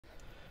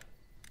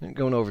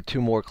Going over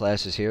two more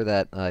classes here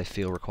that I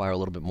feel require a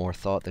little bit more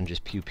thought than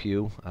just pew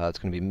pew. It's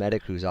going to be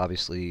medic, who's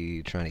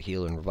obviously trying to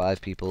heal and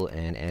revive people,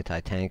 and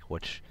anti-tank,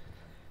 which,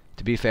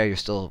 to be fair, you're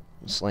still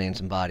slaying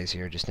some bodies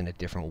here, just in a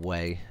different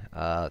way.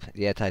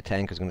 The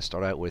anti-tank is going to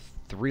start out with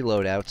 3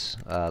 loadouts.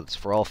 It's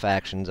for all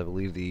factions. I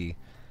believe the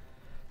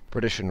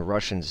British and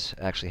Russians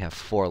actually have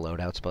 4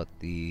 loadouts, but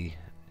the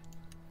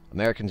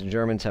Americans and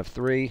Germans have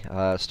 3.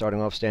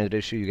 Starting off standard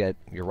issue, you get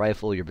your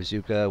rifle, your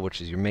bazooka, which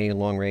is your main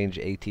long-range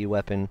AT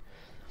weapon.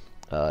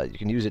 You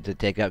can use it to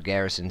take out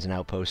garrisons and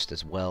outposts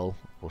as well.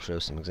 We'll show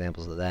some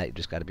examples of that. You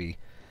just got to be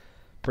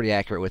pretty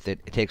accurate with it.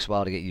 It takes a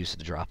while to get used to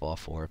the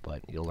drop-off for it,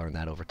 but you'll learn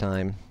that over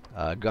time.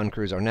 Gun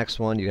crew is our next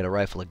one. You get a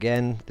rifle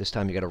again. This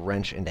time you get a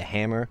wrench and a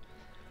hammer.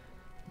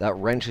 That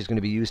wrench is going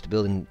to be used to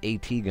build an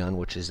AT gun,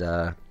 which is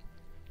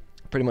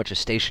pretty much a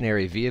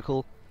stationary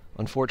vehicle,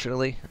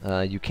 unfortunately.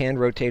 You can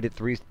rotate it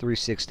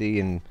 360,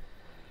 and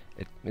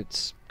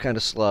it's kind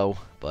of slow,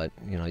 but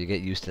you know, you get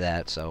used to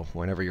that. So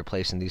whenever you're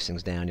placing these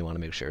things down, you want to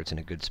make sure it's in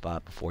a good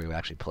spot before you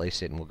actually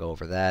place it, and we'll go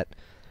over that.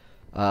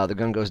 The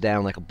gun goes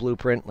down like a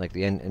blueprint, like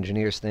the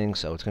engineer's thing,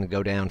 so it's going to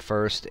go down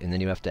first, and then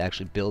you have to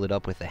actually build it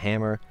up with the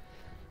hammer.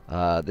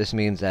 This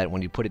means that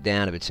when you put it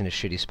down, if it's in a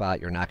shitty spot,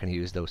 you're not going to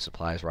use those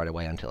supplies right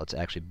away until it's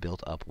actually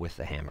built up with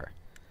the hammer.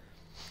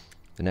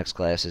 The next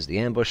class is the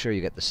ambusher.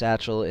 You get the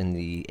satchel and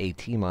the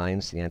AT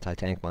mines, the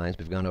anti-tank mines.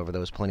 We've gone over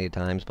those plenty of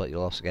times, but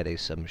you'll also get a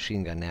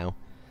submachine gun now.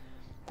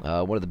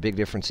 One of the big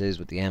differences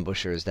with the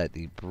ambusher is that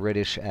the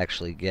British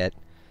actually get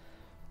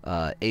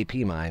AP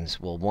mines.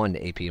 Well, one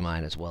AP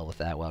mine as well with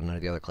that, while none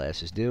of the other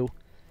classes do.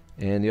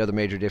 And the other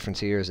major difference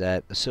here is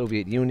that the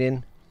Soviet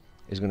Union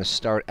is going to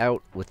start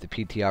out with the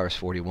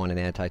PTRS-41, an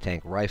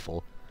anti-tank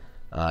rifle.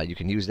 You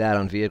can use that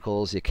on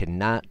vehicles. It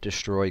cannot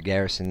destroy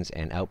garrisons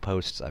and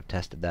outposts. I've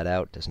tested that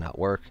out. It does not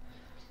work.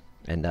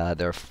 And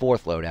their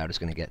 4th loadout is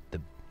going to get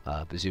the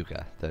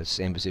bazooka, the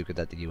same bazooka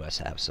that the U.S.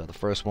 have. So the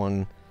first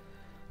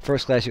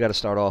class you got to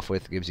start off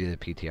with gives you the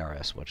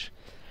PTRS, which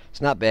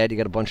it's not bad. You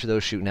got a bunch of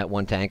those shooting at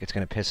one tank. It's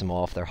going to piss them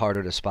off. They're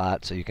harder to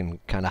spot, so you can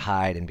kind of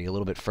hide and be a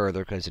little bit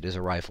further because it is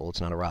a rifle.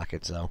 It's not a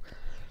rocket, so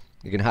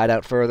you can hide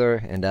out further,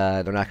 and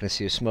they're not going to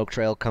see a smoke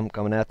trail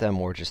coming at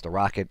them, or just a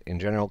rocket in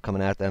general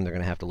coming at them. They're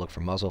going to have to look for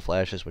muzzle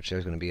flashes, which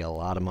there's going to be a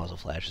lot of muzzle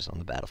flashes on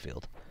the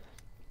battlefield.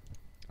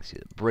 See,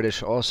 the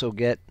British also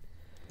get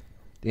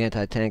the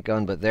anti-tank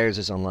gun, but theirs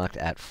is unlocked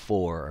at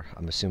 4.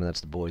 I'm assuming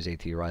that's the boys'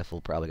 AT rifle.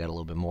 Probably got a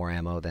little bit more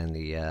ammo than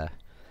the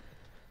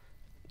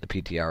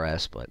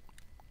PTRS, but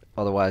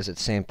otherwise it's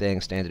the same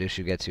thing. Standard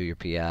issue gets you your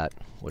Piat,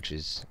 which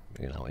is,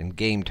 you know, in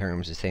game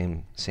terms the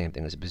same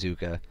thing as a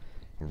bazooka.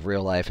 In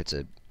real life, it's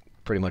a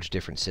pretty much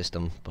different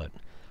system, but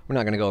we're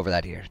not going to go over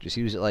that here. Just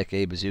use it like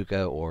a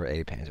bazooka or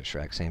a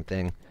Panzerschreck, same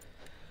thing.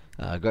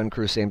 Gun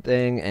crew, same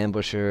thing.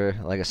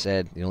 Ambusher, like I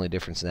said, the only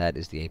difference in that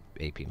is the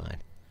AP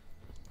mine.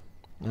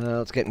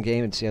 Let's get in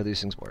game and see how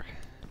these things work.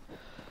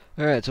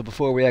 Alright, so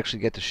before we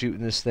actually get to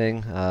shooting this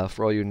thing,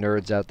 for all you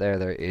nerds out there,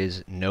 there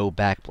is no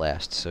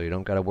backblast, so you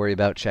don't got to worry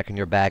about checking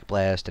your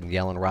backblast and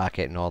yelling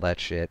rocket and all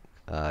that shit.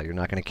 You're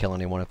not going to kill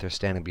anyone if they're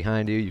standing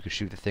behind you. You can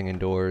shoot the thing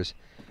indoors.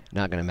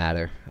 Not going to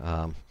matter.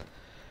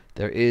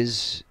 There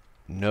is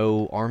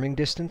no arming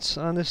distance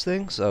on this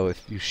thing, so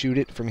if you shoot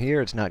it from here,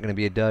 it's not going to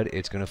be a dud.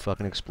 It's going to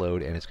fucking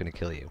explode, and it's going to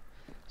kill you.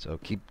 So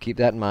keep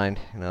that in mind.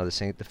 You know,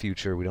 this ain't the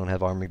future. We don't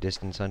have arming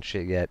distance on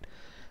shit yet.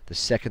 The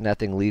second that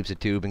thing leaves a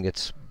tube and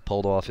gets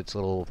pulled off its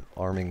little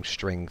arming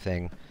string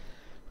thing,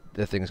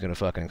 the thing's going to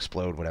fucking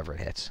explode whatever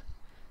it hits.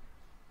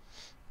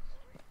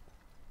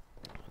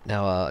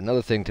 Now,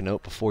 another thing to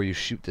note before you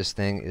shoot this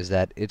thing is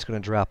that it's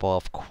going to drop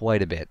off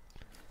quite a bit.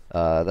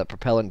 That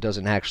propellant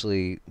doesn't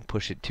actually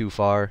push it too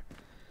far,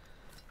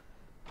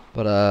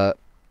 but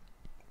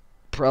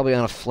probably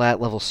on a flat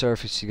level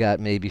surface you got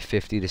maybe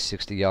 50 to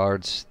 60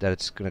 yards that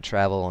it's going to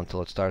travel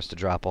until it starts to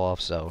drop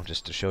off. So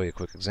just to show you a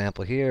quick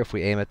example here, if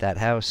we aim at that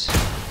house,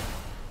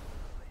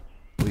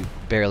 we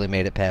barely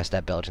made it past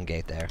that Belgian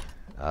gate there.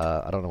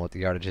 I don't know what the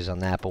yardage is on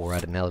that, but we're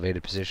at an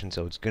elevated position,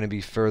 so it's going to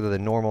be further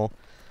than normal.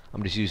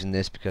 I'm just using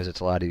this because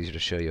it's a lot easier to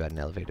show you at an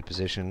elevated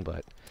position,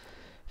 but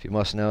if you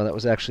must know, that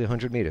was actually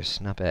 100 meters.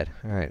 Not bad.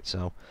 Alright,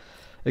 so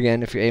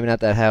again, if you're aiming at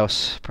that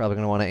house, probably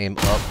going to want to aim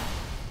up.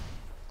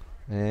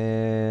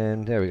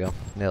 And there we go.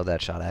 Nailed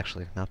that shot,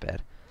 actually. Not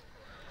bad.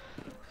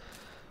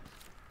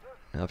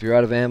 Now, if you're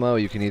out of ammo,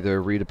 you can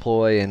either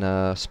redeploy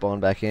and spawn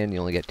back in. You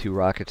only get 2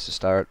 rockets to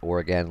start, or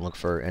again, look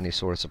for any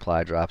sort of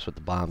supply drops with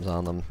the bombs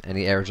on them.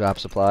 Any airdrop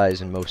supplies,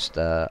 and most,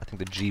 I think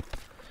the Jeep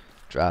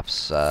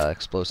drops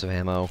explosive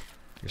ammo.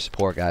 Your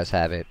support guys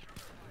have it.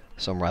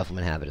 Some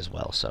riflemen have it as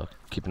well, so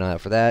keep an eye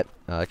out for that.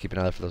 Keep an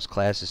eye out for those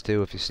classes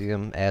too. If you see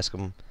them, ask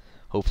them.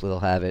 Hopefully they'll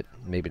have it.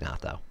 Maybe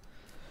not, though.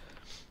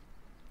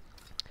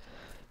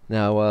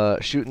 Now,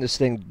 shooting this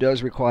thing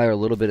does require a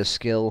little bit of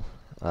skill,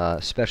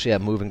 especially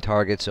at moving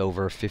targets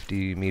over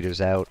 50 meters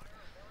out.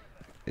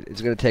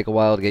 It's going to take a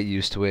while to get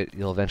used to it.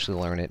 You'll eventually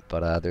learn it,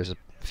 but there's a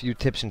few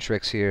tips and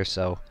tricks here.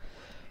 So,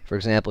 for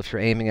example, if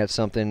you're aiming at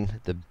something,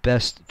 the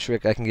best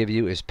trick I can give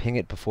you is ping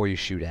it before you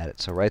shoot at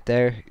it. So right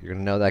there, you're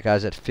going to know that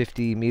guy's at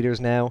 50 meters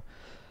now.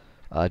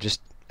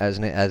 Just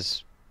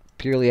as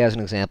purely as an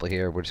example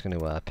here, we're just going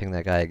to ping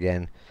that guy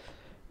again.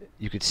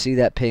 You could see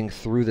that ping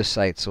through the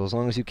sight, so as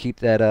long as you keep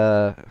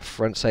that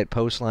front sight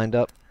post lined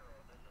up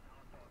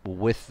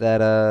with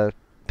that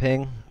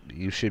ping,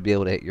 you should be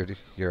able to hit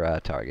your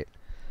target.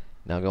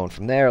 Now going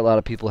from there, a lot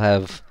of people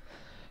have,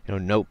 you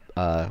know,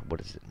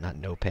 what is it? Not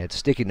notepads,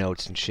 sticky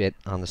notes and shit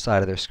on the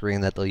side of their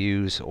screen that they'll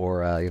use,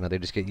 or you know, they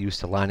just get used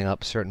to lining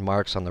up certain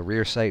marks on the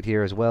rear sight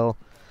here as well.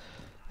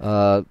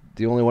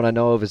 The only one I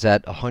know of is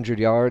at 100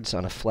 yards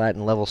on a flat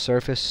and level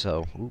surface,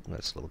 so ooh,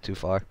 that's a little too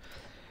far.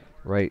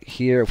 Right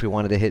here, if we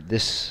wanted to hit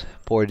this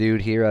poor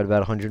dude here at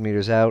about 100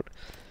 meters out,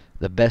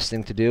 the best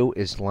thing to do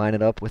is line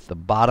it up with the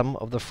bottom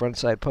of the front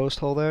side post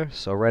hole there.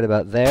 So right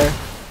about there,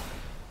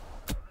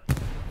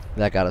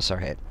 that got us our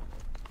hit.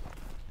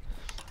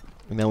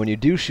 Now when you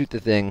do shoot the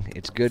thing,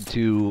 it's good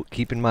to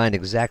keep in mind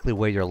exactly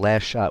where your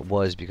last shot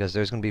was, because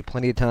there's going to be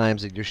plenty of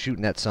times that you're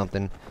shooting at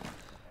something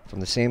from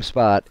the same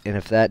spot, and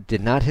if that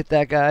did not hit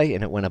that guy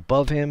and it went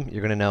above him,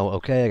 you're going to know,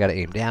 okay, I got to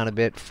aim down a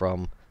bit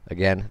from,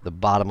 again, the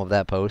bottom of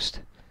that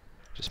post.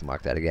 Just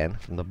mark that again,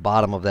 from the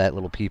bottom of that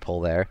little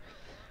peephole there.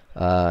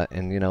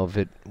 And, you know, if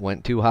it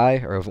went too high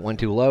or if it went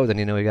too low, then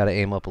you know you got to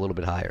aim up a little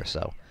bit higher.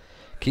 So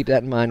keep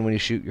that in mind when you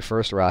shoot your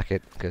first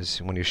rocket,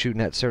 because when you're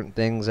shooting at certain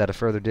things at a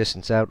further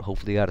distance out,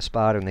 hopefully you got a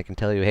spotter and they can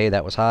tell you, hey,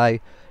 that was high.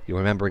 You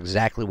remember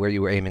exactly where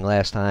you were aiming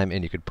last time,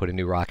 and you could put a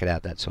new rocket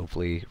out that's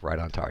hopefully right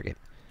on target.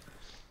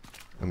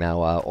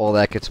 Now, all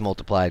that gets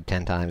multiplied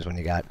 10 times when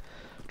you got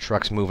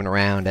trucks moving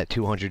around at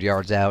 200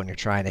 yards out and you're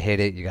trying to hit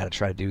it. You got to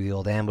try to do the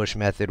old ambush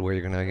method where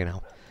you're going to, you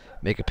know,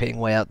 make a ping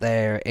way out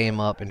there,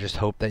 aim up, and just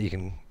hope that you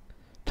can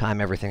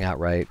time everything out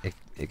right.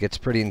 It gets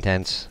pretty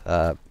intense.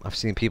 I've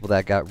seen people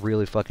that got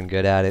really fucking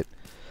good at it.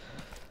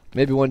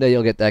 Maybe one day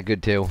you'll get that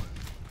good too.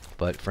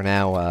 But for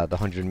now, the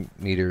 100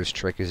 meters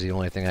trick is the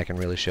only thing I can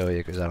really show you,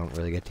 because I don't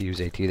really get to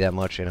use AT that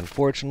much. And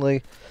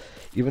unfortunately,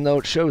 even though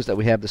it shows that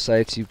we have the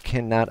sights, you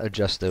cannot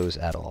adjust those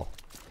at all.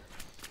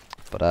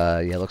 But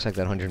yeah, it looks like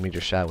that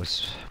 100-meter shot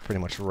was pretty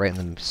much right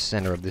in the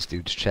center of this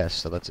dude's chest,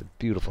 so that's a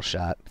beautiful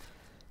shot.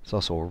 It's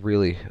also a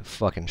really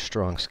fucking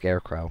strong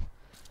scarecrow.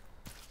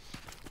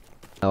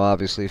 Now,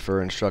 obviously,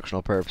 for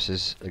instructional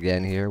purposes,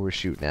 again here, we're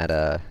shooting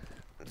at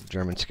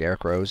German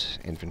scarecrows,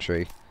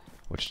 infantry,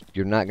 which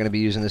you're not going to be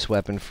using this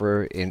weapon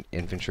for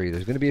infantry.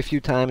 There's going to be a few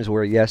times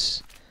where,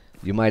 yes,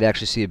 you might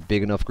actually see a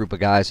big enough group of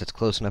guys that's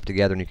close enough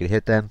together and you could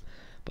hit them,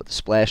 but the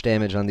splash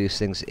damage on these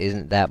things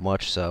isn't that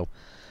much, so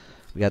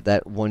we got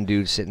that one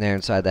dude sitting there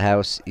inside the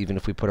house. Even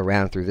if we put a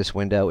round through this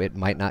window, it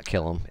might not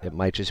kill him. It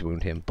might just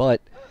wound him,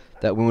 but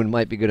that wound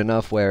might be good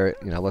enough where,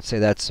 you know, let's say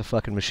that's a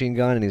fucking machine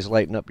gun and he's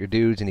lighting up your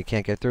dudes and he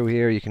can't get through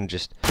here, you can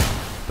just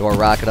throw a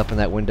rocket up in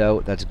that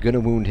window. That's going to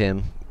wound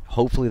him.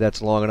 Hopefully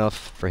that's long enough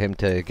for him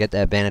to get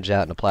that bandage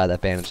out and apply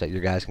that bandage, that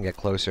your guys can get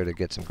closer to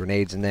get some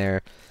grenades in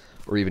there,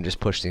 or even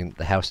just push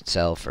the house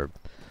itself, or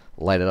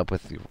light it up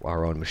with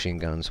our own machine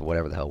guns,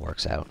 whatever the hell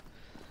works out.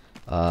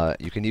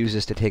 You can use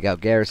this to take out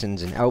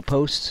garrisons and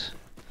outposts.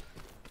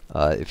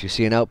 If you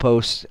see an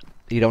outpost,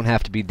 you don't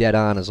have to be dead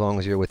on as long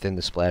as you're within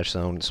the splash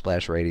zone,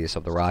 splash radius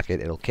of the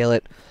rocket. It'll kill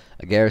it.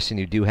 A garrison,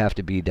 you do have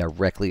to be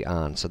directly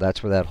on. So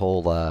that's where that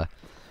whole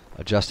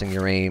adjusting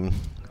your aim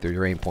through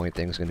your aim point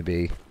thing is going to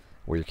be,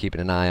 where you're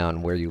keeping an eye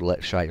on where you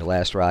shot your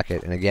last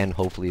rocket. And again,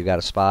 hopefully you got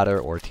a spotter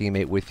or a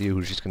teammate with you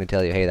who's just going to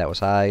tell you, hey, that was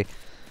high.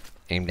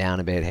 Aim down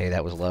a bit. Hey,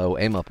 that was low.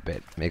 Aim up a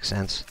bit. Makes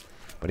sense.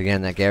 But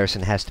again, that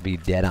garrison has to be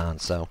dead on.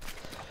 So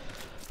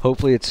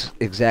hopefully it's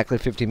exactly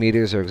 50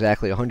 meters or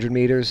exactly 100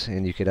 meters,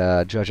 and you could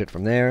judge it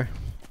from there.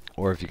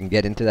 Or if you can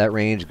get into that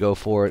range, go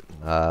for it.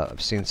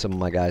 I've seen some of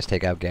my guys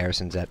take out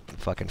garrisons at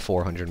fucking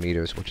 400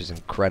 meters, which is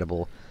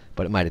incredible,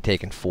 but it might have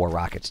taken 4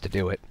 rockets to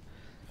do it.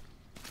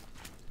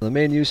 The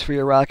main use for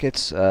your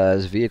rockets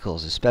is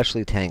vehicles,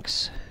 especially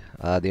tanks.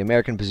 The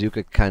American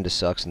Bazooka kind of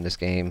sucks in this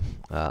game.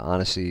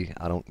 Honestly,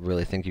 I don't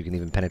really think you can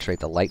even penetrate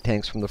the light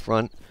tanks from the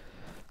front.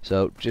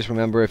 So just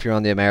remember, if you're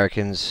on the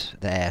Americans,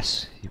 the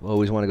ass. You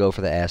always want to go for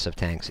the ass of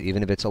tanks.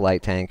 Even if it's a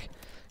light tank,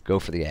 go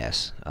for the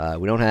ass.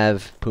 We don't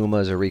have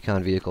Pumas or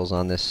recon vehicles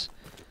on this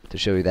to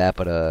show you that,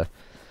 but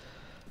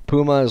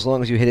Puma, as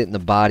long as you hit it in the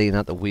body,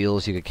 not the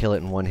wheels, you could kill it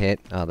in one hit.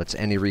 That's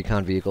any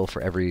recon vehicle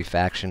for every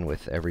faction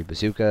with every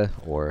bazooka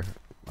or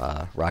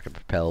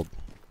rocket-propelled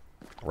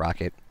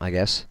rocket, I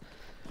guess.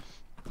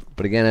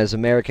 But again, as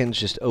Americans,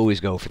 just always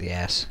go for the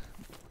ass.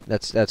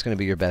 That's going to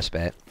be your best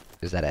bet,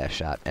 is that ass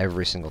shot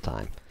every single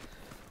time.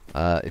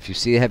 If you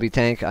see a heavy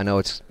tank, I know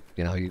it's,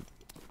 you know, you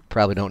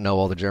probably don't know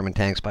all the German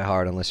tanks by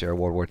heart unless you're a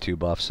World War II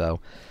buff, so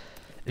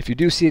if you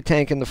do see a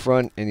tank in the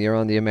front and you're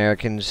on the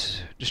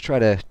Americans, just try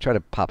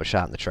to pop a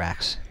shot in the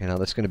tracks. You know,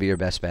 that's going to be your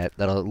best bet.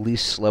 That'll at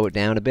least slow it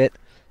down a bit,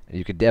 and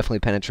you could definitely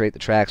penetrate the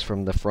tracks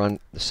from the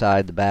front, the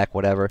side, the back,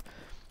 whatever.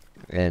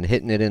 And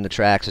hitting it in the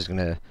tracks is going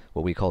to,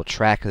 what we call,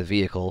 track the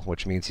vehicle,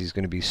 which means he's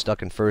going to be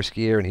stuck in first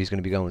gear and he's going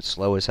to be going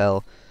slow as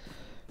hell.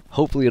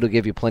 Hopefully it'll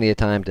give you plenty of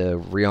time to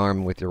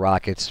rearm with your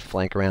rockets,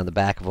 flank around the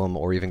back of them,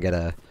 or even get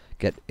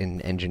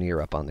an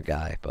engineer up on the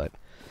guy. But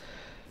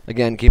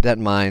again, keep that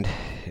in mind.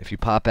 if you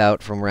pop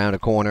out from around a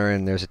corner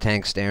and there's a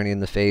tank staring you in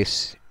the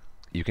face,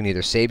 you can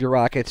either save your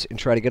rockets and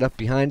try to get up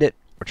behind it,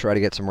 or try to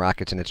get some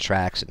rockets in its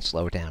tracks and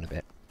slow it down a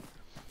bit.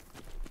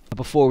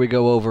 Before we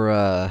go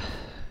over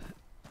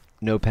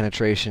no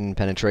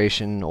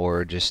penetration,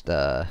 or just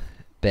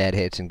bad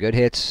hits and good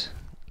hits,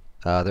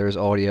 there's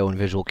audio and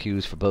visual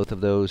cues for both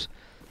of those.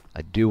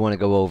 I do want to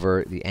go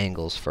over the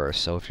angles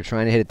first. So if you're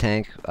trying to hit a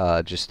tank,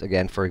 just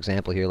again, for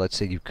example here, let's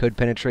say you could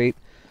penetrate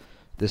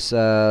this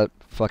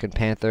fucking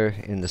Panther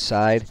in the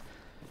side.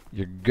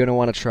 You're going to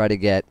want to try to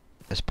get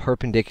as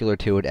perpendicular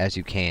to it as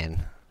you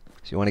can.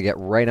 So you want to get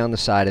right on the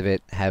side of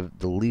it, have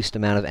the least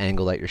amount of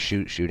angle that you're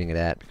shooting it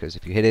at, because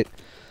if you hit it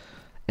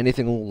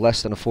anything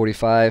less than a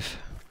 45,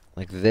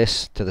 like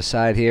this to the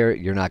side here,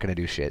 you're not going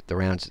to do shit. The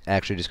round's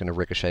actually just going to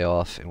ricochet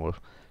off, and we'll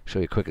show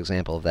you a quick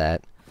example of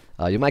that.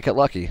 You might get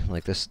lucky,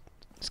 like this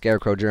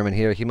Scarecrow German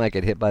here. He might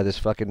get hit by this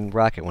fucking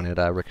rocket when it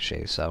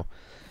ricochets. So,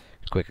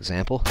 quick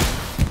example.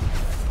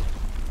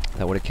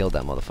 That would have killed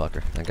that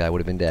motherfucker. That guy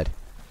would have been dead.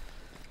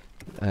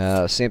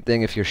 Same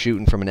thing if you're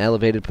shooting from an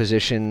elevated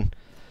position.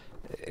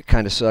 It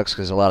kind of sucks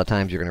because a lot of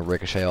times you're going to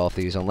ricochet off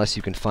these unless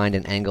you can find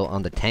an angle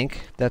on the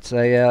tank that's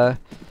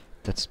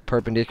that's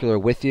perpendicular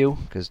with you.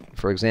 Because,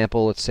 for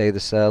example, let's say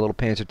this little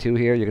Panzer II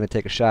here, you're going to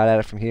take a shot at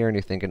it from here and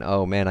you're thinking,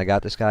 oh man, I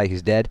got this guy,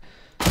 he's dead.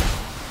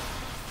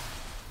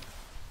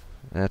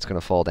 And that's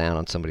going to fall down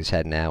on somebody's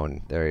head now,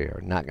 and they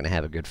are not going to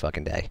have a good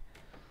fucking day.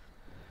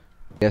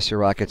 Yes, your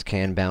rockets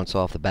can bounce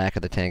off the back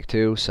of the tank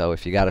too, so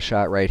if you got a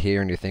shot right here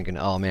and you're thinking,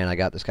 oh man, I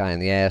got this guy in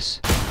the ass,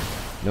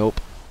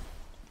 nope.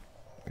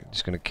 You're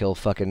just going to kill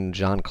fucking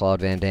Jean-Claude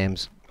Van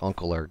Damme's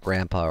uncle or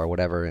grandpa or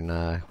whatever,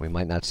 and we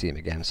might not see him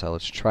again. So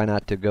let's try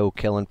not to go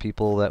killing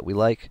people that we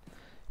like.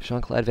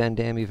 Jean-Claude Van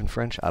Damme even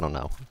French? I don't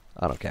know.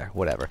 I don't care.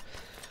 Whatever.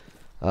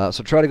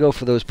 So try to go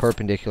for those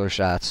perpendicular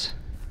shots.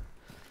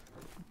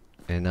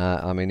 And,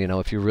 I mean, you know,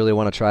 if you really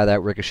want to try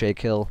that ricochet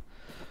kill,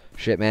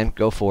 shit, man,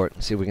 go for it.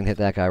 Let's see if we can hit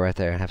that guy right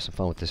there and have some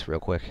fun with this real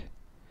quick.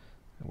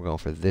 We're going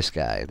for this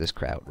guy, this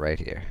kraut right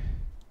here.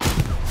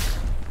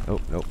 Oh,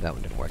 nope, that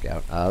one didn't work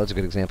out. That's a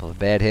good example of a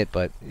bad hit,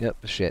 but, yep,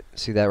 shit.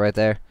 See that right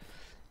there?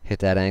 Hit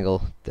that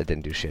angle. That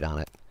didn't do shit on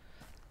it.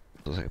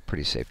 Looks like a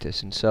pretty safe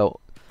distance. So,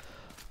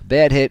 a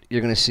bad hit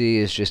you're going to see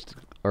is just,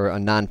 or a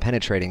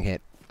non-penetrating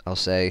hit, I'll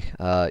say.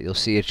 You'll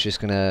see it's just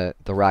gonna,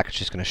 the rocket's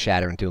just gonna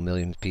shatter into a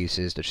million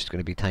pieces. There's just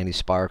gonna be tiny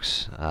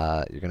sparks.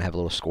 You're gonna have a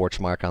little scorch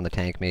mark on the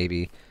tank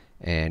maybe,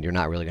 and you're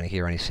not really gonna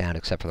hear any sound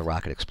except for the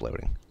rocket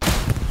exploding. So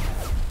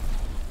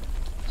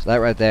that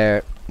right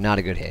there, not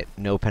a good hit.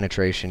 No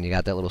penetration. You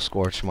got that little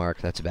scorch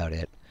mark. That's about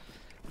it.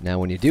 Now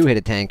when you do hit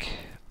a tank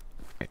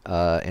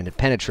and it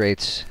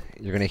penetrates,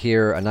 you're gonna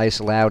hear a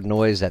nice loud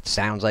noise that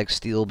sounds like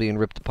steel being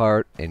ripped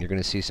apart, and you're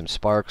gonna see some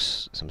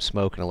sparks, some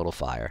smoke, and a little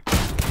fire.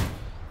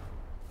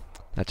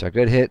 That's our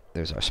good hit.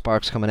 There's our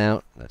sparks coming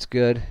out. That's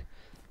good.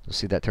 You'll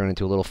see that turn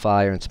into a little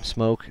fire and some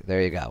smoke.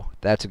 There you go.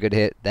 That's a good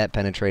hit. That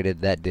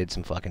penetrated. That did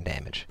some fucking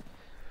damage.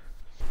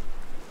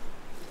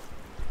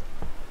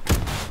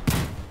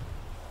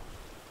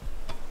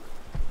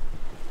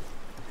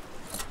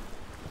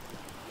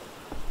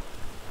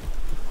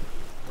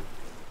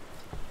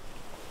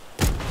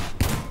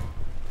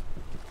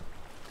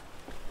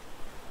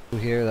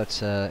 Here,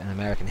 that's an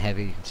American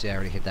heavy. You can see I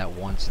already hit that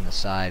once in the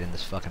side, and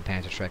this fucking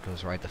Panzerschreck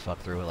goes right the fuck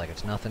through it like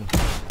it's nothing.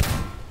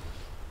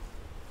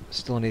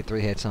 Still need 3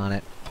 hits on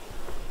it,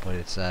 but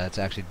it's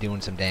actually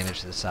doing some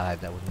damage to the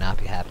side that would not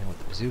be happening with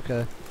the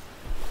Bazooka.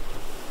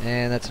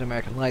 And that's an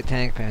American light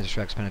tank.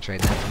 Panzerschreck's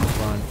penetrating that from the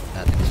front.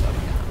 That thing's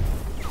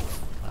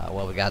fucking gone.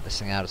 While we got this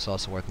thing out, it's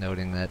also worth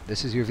noting that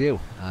this is your view.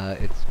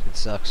 It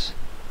sucks.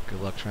 Good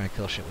luck trying to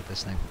kill shit with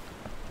this thing.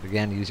 But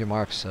again, use your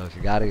marks, so if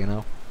you got it, you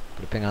know,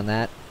 put a ping on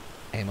that.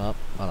 Aim up.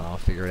 I don't know,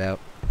 figure it out.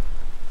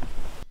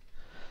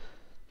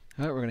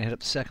 Alright, we're going to hit up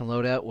the second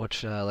loadout,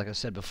 which, like I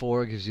said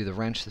before, gives you the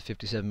wrench, the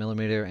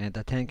 57mm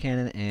anti-tank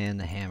cannon, and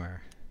the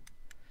hammer.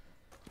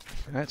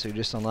 Alright, so you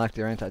just unlocked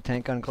your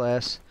anti-tank gun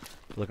class.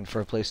 Looking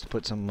for a place to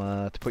put some,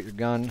 to put your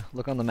gun.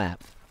 Look on the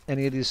map.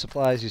 Any of these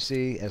supplies you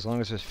see, as long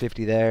as there's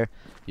 50 there,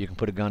 you can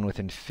put a gun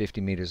within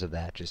 50 meters of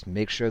that. Just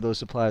make sure those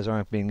supplies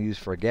aren't being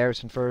used for a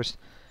garrison first.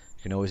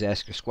 You can always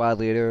ask your squad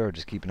leader, or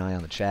just keep an eye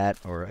on the chat,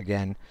 or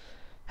again,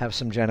 have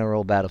some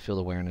general battlefield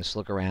awareness,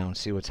 look around,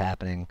 see what's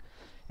happening.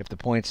 If the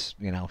point's,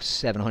 you know,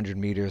 700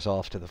 meters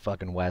off to the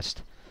fucking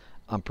west,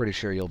 I'm pretty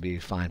sure you'll be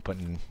fine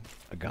putting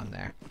a gun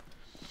there.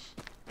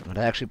 Now,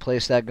 to actually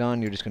place that gun,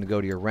 you're just going to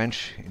go to your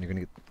wrench, and you're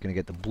going to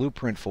get the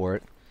blueprint for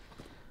it,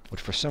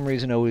 which for some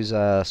reason always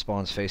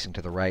spawns facing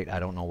to the right.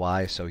 I don't know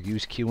why, so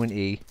use Q and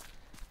E.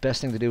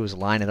 Best thing to do is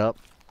line it up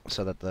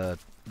so that the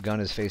gun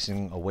is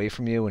facing away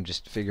from you, and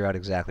just figure out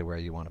exactly where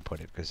you want to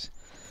put it, because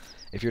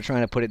if you're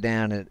trying to put it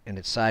down and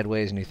it's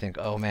sideways and you think,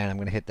 oh man, I'm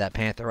going to hit that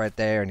Panther right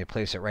there, and you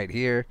place it right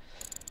here,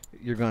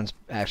 your gun's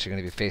actually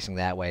going to be facing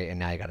that way, and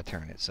now you got to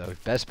turn it. So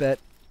best bet,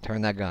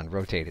 turn that gun,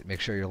 rotate it, make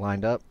sure you're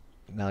lined up.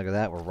 Now look at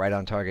that, we're right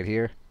on target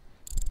here.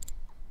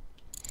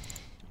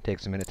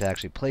 Takes a minute to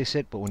actually place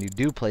it, but when you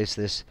do place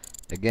this,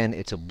 again,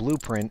 it's a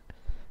blueprint,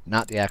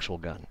 not the actual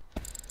gun.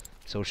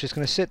 So it's just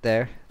going to sit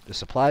there, The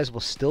supplies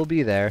will still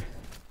be there.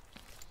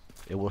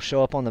 It will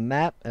show up on the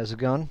map as a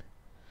gun,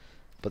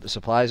 but the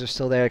supplies are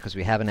still there because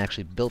we haven't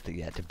actually built it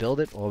yet. To build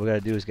it, all we got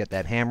to do is get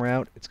that hammer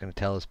out. It's going to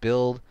tell us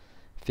build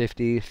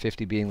 50,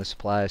 50 being the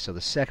supplies. So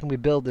the second we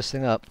build this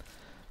thing up,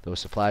 those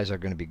supplies are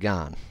going to be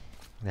gone.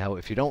 Now,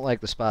 if you don't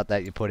like the spot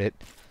that you put it,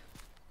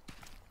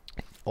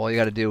 all you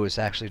got to do is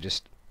actually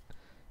just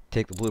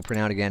take the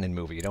blueprint out again and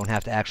move it. You don't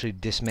have to actually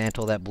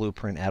dismantle that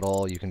blueprint at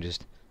all. You can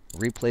just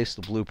replace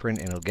the blueprint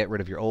and it'll get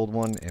rid of your old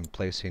one and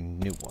place a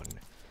new one.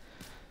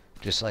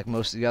 Just like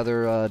most of the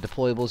other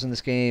deployables in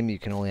this game, you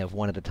can only have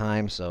one at a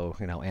time. So,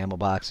 you know, ammo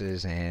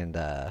boxes and,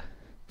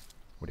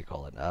 what do you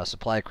call it,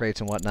 supply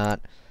crates and whatnot.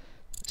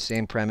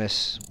 Same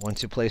premise.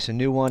 Once you place a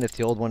new one, if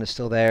the old one is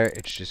still there,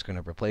 it's just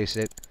going to replace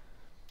it.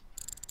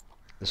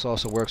 This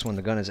also works when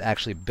the gun is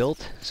actually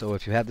built. So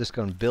if you have this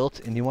gun built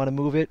and you want to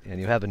move it,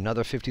 and you have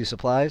another 50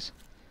 supplies,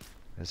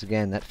 as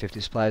again, that 50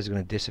 supplies are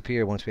going to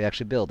disappear once we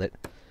actually build it.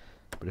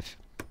 But if,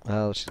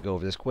 well, let's just go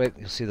over this quick.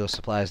 You'll see those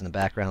supplies in the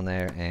background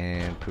there,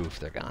 and poof,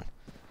 they're gone.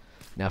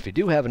 Now, if you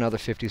do have another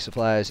 50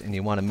 supplies and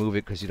you want to move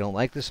it because you don't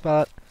like this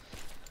spot,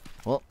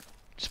 well,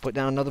 just put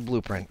down another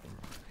blueprint.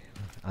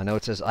 I know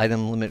it says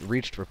item limit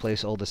reached,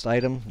 replace oldest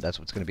item. That's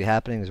what's going to be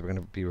happening, is we're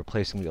going to be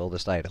replacing the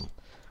oldest item.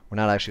 We're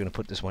not actually going to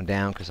put this one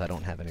down because I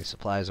don't have any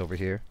supplies over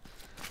here.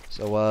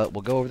 So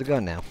we'll go over the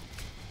gun now.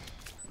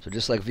 So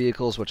just like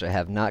vehicles, which I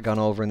have not gone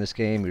over in this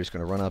game, you're just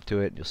going to run up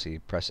to it. You'll see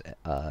press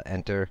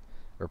enter,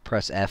 or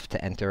press F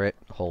to enter it.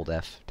 Hold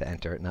F to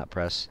enter it, not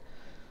press.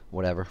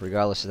 Whatever.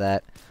 Regardless of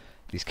that,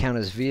 these count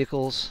as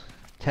vehicles.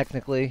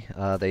 Technically,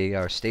 they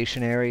are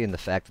stationary in the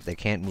fact that they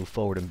can't move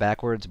forward and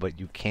backwards, but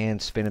you can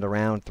spin it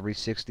around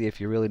 360 if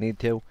you really need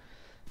to.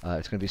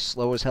 It's going to be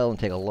slow as hell and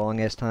take a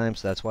long-ass time,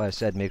 so that's why I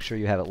said make sure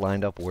you have it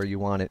lined up where you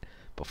want it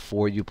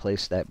before you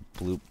place that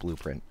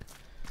blueprint.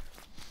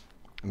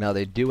 Now,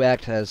 they do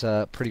act as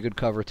pretty good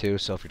cover, too,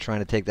 so if you're trying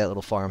to take that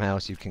little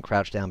farmhouse, you can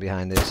crouch down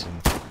behind this,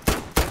 and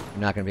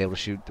you're not going to be able to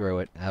shoot through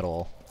it at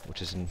all,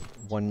 which is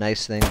one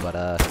nice thing,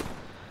 but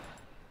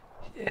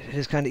it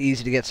is kind of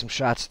easy to get some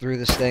shots through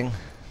this thing.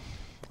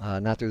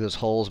 Not through those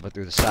holes, but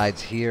through the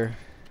sides here.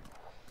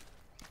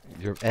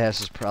 Your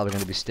ass is probably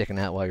going to be sticking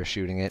out while you're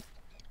shooting it.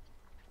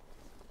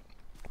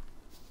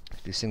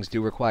 These things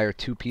do require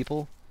 2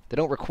 people. They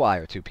don't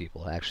require 2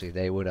 people, actually.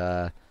 They would,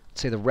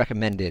 say the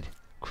recommended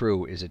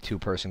crew is a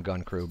 2-person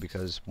gun crew,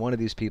 because one of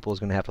these people is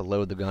going to have to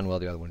load the gun while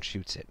the other one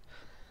shoots it.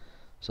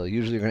 So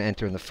usually you're going to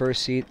enter in the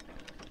first seat,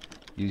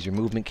 use your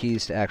movement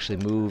keys to actually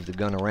move the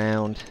gun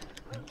around,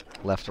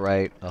 left,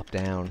 right, up,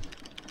 down,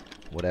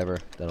 whatever.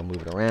 That'll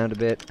move it around a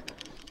bit.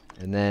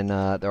 And then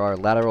there are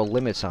lateral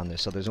limits on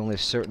this, so there's only a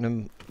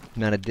certain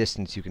amount of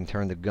distance you can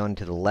turn the gun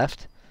to the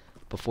left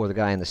before the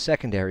guy in the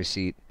secondary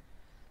seat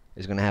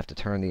is going to have to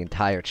turn the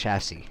entire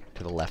chassis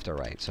to the left or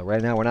right. So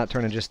right now we're not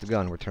turning just the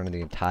gun, we're turning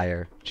the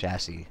entire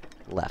chassis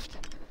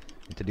left.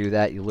 And to do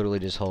that, you literally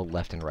just hold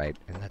left and right,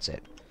 and that's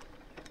it.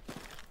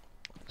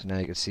 So now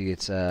you can see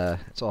it's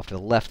off to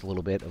the left a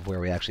little bit of where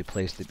we actually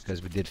placed it,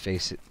 because we did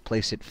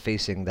place it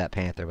facing that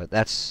Panther, but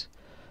that's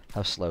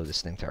how slow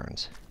this thing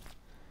turns.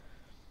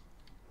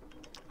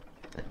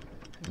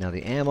 Now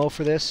the ammo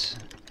for this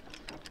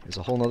is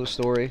a whole nother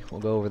story.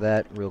 We'll go over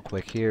that real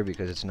quick here,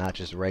 because it's not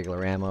just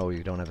regular ammo.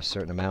 You don't have a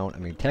certain amount. I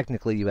mean,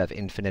 technically you have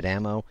infinite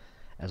ammo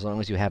as long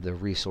as you have the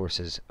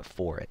resources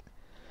for it.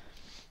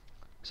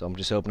 So I'm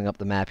just opening up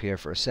the map here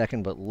for a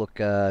second, but look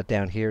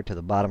down here to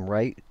the bottom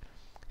right.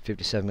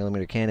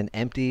 57mm cannon,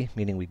 empty,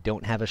 meaning we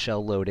don't have a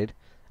shell loaded.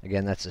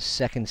 Again, that's the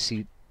second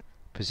seat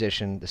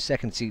position. The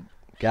second seat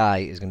guy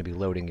is going to be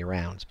loading your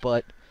rounds,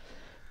 but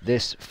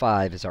this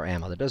 5 is our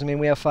ammo. That doesn't mean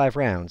we have 5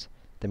 rounds.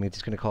 That means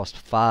it's going to cost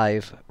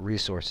 5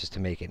 resources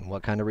to make it. And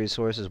what kind of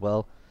resources?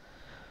 Well,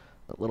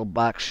 the little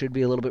box should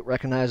be a little bit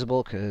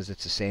recognizable because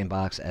it's the same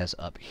box as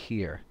up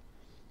here.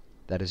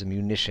 That is a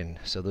munition.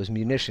 So those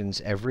munitions,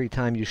 every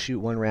time you shoot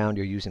 1 round,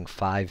 you're using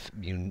 5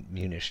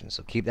 munitions.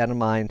 So keep that in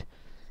mind.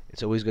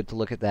 It's always good to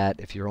look at that.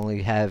 If you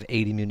only have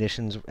 80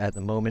 munitions at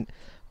the moment,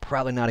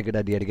 probably not a good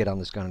idea to get on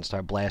this gun and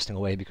start blasting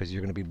away, because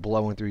you're going to be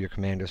blowing through your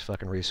commander's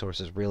fucking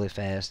resources really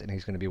fast, and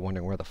he's going to be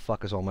wondering, where the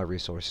fuck is all my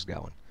resources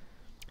going?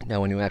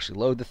 Now when you actually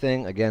load the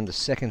thing, again, the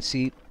second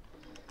seat,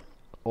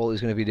 all he's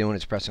going to be doing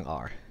is pressing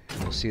R.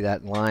 And you'll see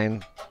that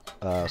line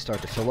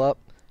start to fill up.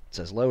 It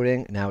says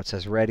loading. Now it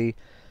says ready.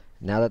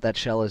 Now that that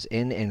shell is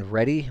in and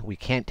ready, we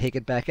can't take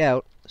it back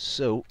out.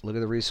 So look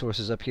at the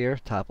resources up here,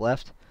 top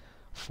left.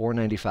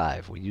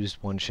 495. We used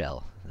 1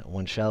 shell. That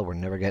 1 shell, we're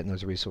never getting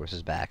those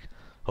resources back.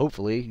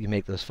 Hopefully, you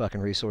make those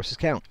fucking resources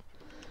count.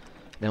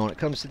 Now, when it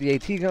comes to the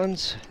AT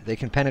guns, they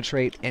can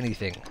penetrate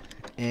anything.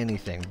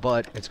 Anything.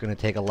 But it's going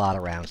to take a lot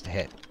of rounds to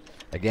hit.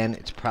 Again,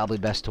 it's probably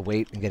best to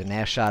wait and get an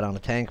ass shot on the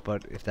tank,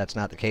 but if that's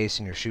not the case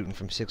and you're shooting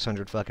from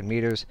 600 fucking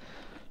meters,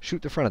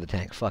 shoot the front of the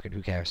tank. Fuck it,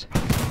 who cares?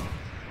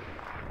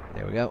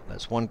 There we go.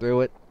 That's 1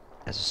 through it.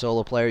 As a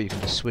solo player, you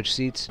can just switch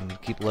seats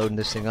and keep loading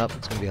this thing up.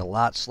 It's going to be a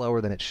lot slower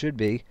than it should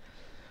be,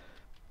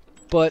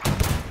 but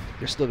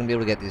you're still going to be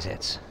able to get these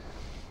hits.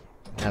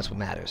 And that's what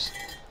matters.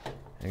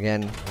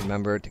 Again,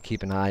 remember to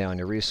keep an eye on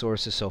your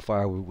resources. So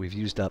far, we've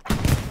used up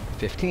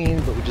 15,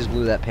 but we just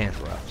blew that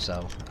Panther up.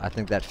 So I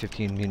think that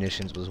 15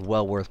 munitions was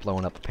well worth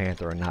blowing up a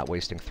Panther and not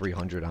wasting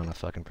 300 on a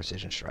fucking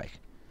precision strike.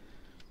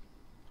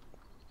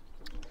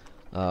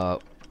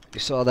 You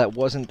saw that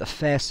wasn't the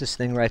fastest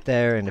thing right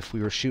there, and if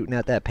we were shooting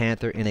at that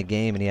Panther in a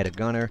game and he had a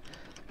gunner,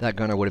 that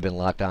gunner would have been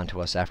locked onto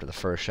us after the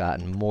first shot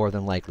and more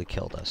than likely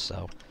killed us.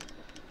 So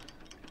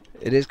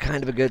it is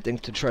kind of a good thing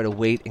to try to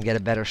wait and get a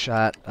better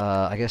shot.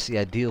 I guess the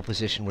ideal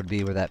position would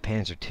be where that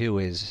Panzer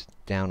II is,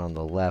 down on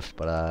the left,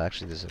 but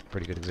actually there's a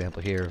pretty good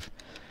example here of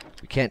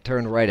we can't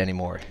turn right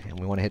anymore, and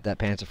we want to hit that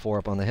Panzer IV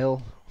up on the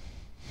hill.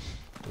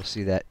 We'll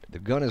see that the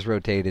gun is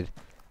rotated,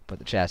 but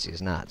the chassis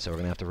is not, so we're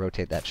going to have to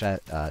rotate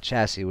that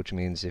chassis, which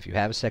means if you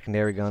have a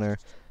secondary gunner,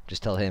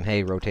 just tell him,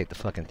 hey, rotate the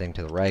fucking thing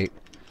to the right.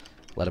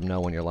 Let him know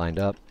when you're lined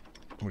up.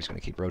 We're just going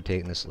to keep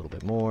rotating this a little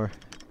bit more.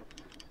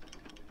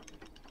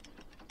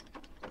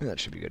 That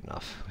should be good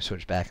enough. We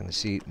switch back in the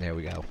seat, and there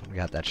we go. We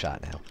got that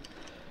shot now.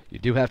 You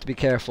do have to be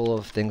careful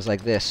of things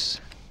like this,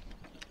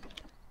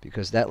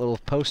 because that little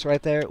post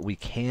right there, we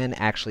can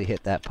actually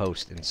hit that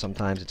post, and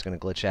sometimes it's going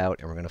to glitch out,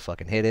 and we're going to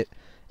fucking hit it,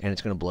 and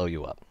it's going to blow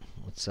you up.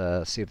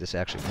 Let's see if this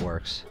actually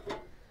works.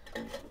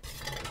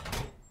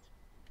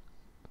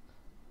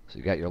 So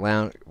you got your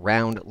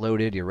round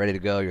loaded, you're ready to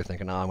go, you're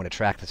thinking, oh, I'm going to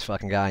track this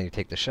fucking guy, and you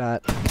take the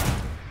shot.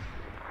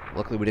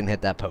 Luckily we didn't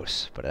hit that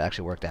post, but it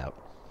actually worked out.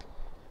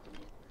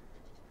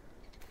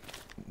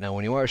 Now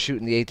when you are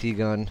shooting the AT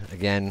gun,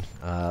 again,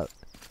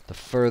 the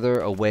further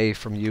away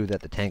from you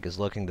that the tank is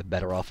looking, the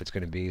better off it's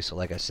going to be. So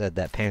like I said,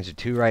 that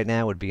Panzer II right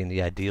now would be in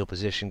the ideal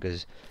position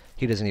because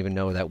he doesn't even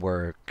know that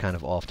we're kind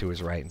of off to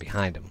his right and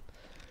behind him.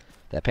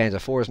 That Panzer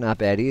IV is not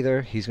bad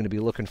either. He's going to be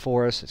looking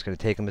for us. It's going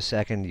to take him a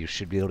second. You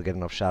should be able to get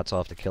enough shots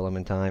off to kill him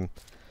in time.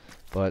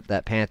 But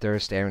that Panther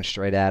staring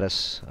straight at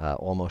us,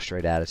 almost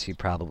straight at us, he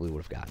probably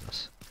would have gotten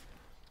us.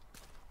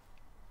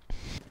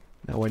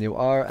 Now when you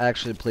are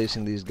actually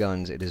placing these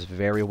guns, it is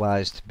very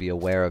wise to be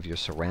aware of your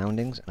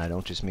surroundings. And I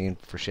don't just mean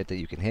for shit that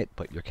you can hit,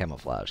 but your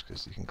camouflage.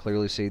 Because you can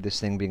clearly see this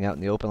thing being out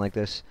in the open like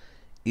this.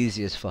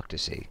 Easy as fuck to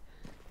see.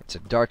 It's a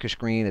darkish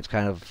green. It's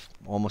kind of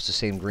almost the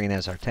same green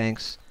as our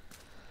tanks.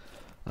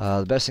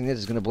 The best thing is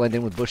it's going to blend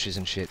in with bushes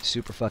and shit.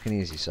 Super fucking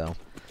easy. So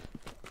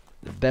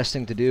the best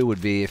thing to do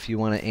would be, if you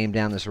want to aim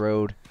down this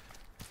road,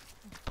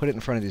 put it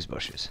in front of these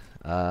bushes.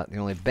 The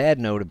only bad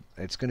note,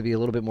 it's going to be a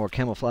little bit more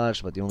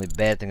camouflaged, but the only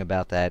bad thing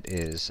about that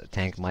is a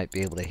tank might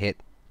be able to hit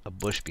a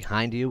bush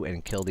behind you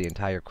and kill the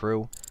entire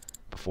crew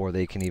before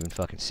they can even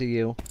fucking see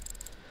you.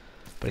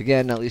 But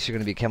again, at least you're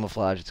going to be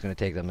camouflaged. It's going to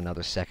take them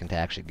another second to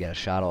actually get a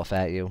shot off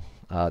at you.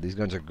 These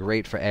guns are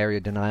great for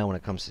area denial when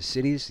it comes to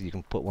cities. You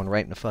can put one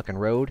right in the fucking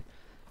road,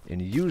 and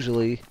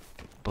usually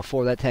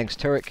before that tank's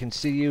turret can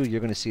see you, you're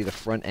going to see the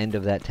front end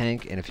of that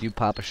tank, and if you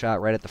pop a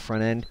shot right at the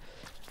front end,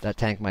 that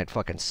tank might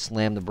fucking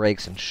slam the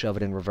brakes and shove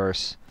it in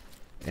reverse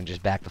and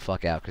just back the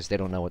fuck out, because they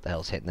don't know what the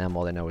hell's hitting them.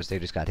 All they know is they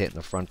just got hit in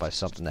the front by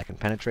something that can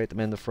penetrate them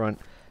in the front.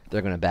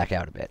 They're going to back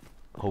out a bit.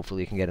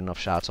 Hopefully you can get enough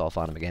shots off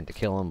on them again to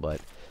kill them,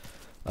 but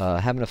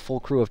having a full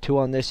crew of 2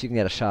 on this, you can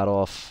get a shot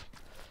off,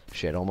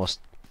 shit, almost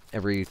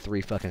every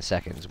 3 fucking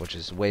seconds, which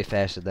is way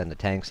faster than the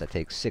tanks that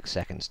take 6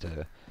 seconds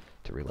to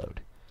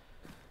reload.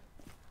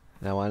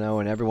 Now I know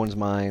in everyone's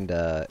mind,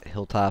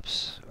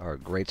 hilltops are a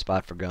great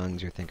spot for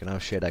guns. You're thinking, oh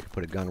shit, I could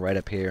put a gun right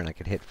up here and I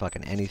could hit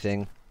fucking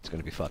anything. It's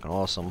going to be fucking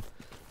awesome.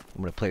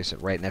 I'm going to place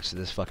it right next to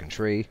this fucking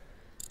tree,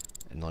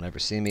 and they'll never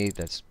see me.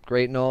 That's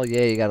great and all.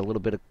 Yeah, you got a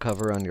little bit of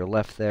cover on your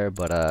left there,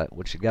 but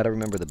what you got to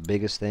remember, the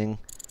biggest thing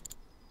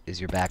is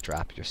your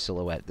backdrop, your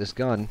silhouette. This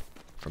gun,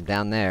 from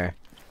down there,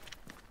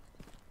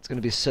 it's going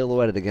to be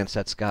silhouetted against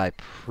that sky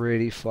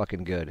pretty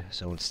fucking good.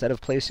 So instead of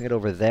placing it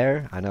over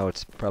there, I know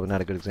it's probably not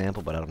a good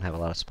example, but I don't have a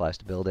lot of supplies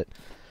to build it.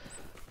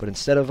 But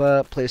instead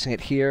of placing it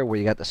here where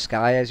you got the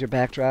sky as your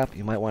backdrop,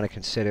 you might want to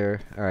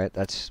consider, alright,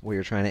 that's where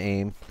you're trying to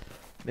aim.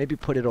 Maybe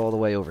put it all the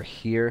way over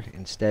here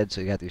instead,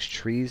 so you got these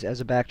trees as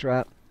a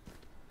backdrop.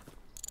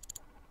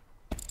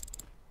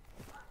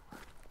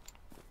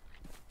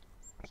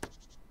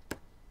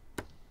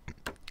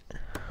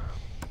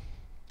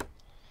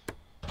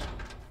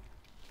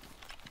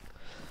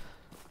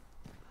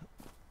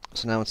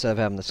 So now instead of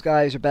having the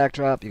sky as your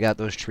backdrop, you got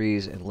those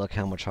trees, and look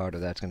how much harder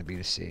that's going to be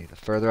to see. The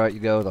further out you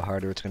go, the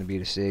harder it's going to be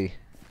to see.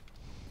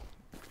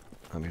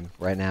 I mean,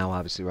 right now,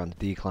 obviously we're on the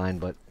decline,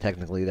 but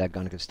technically that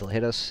gun could still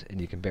hit us,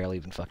 and you can barely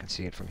even fucking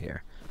see it from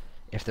here.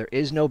 If there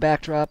is no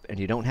backdrop, and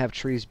you don't have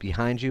trees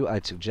behind you,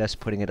 I'd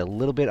suggest putting it a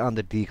little bit on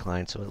the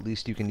decline, so at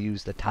least you can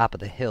use the top of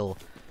the hill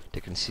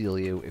to conceal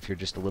you if you're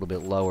just a little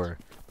bit lower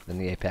than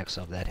the apex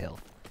of that hill.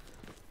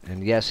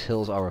 And yes,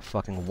 hills are a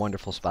fucking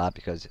wonderful spot,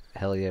 because,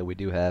 hell yeah, we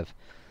do have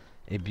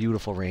a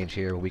beautiful range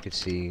here where we could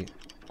see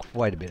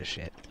quite a bit of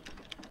shit.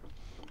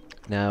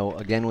 Now,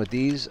 again with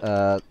these,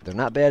 they're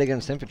not bad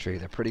against infantry.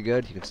 They're pretty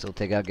good. You can still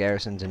take out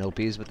garrisons and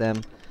OPs with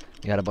them.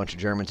 You got a bunch of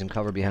Germans in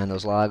cover behind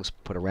those logs.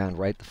 Put a round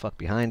right the fuck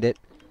behind it.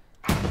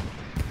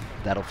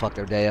 That'll fuck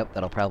their day up.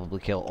 That'll probably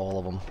kill all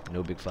of them.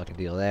 No big fucking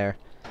deal there.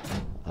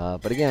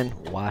 But again,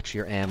 watch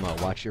your ammo,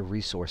 watch your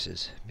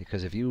resources,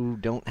 because if you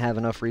don't have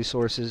enough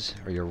resources,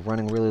 or you're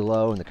running really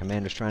low and the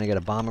commander's trying to get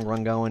a bombing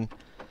run going,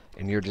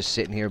 and you're just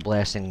sitting here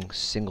blasting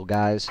single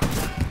guys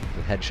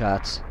with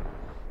headshots,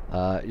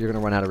 you're going to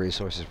run out of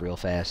resources real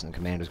fast, and the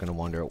commander's going to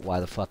wonder, why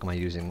the fuck am I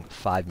using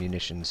 5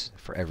 munitions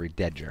for every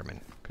dead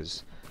German?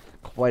 Because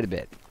quite a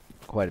bit.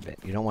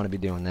 You don't want to be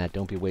doing that.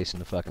 Don't be wasting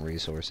the fucking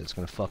resources. It's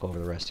going to fuck over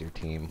the rest of your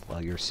team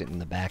while you're sitting in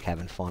the back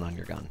having fun on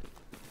your gun.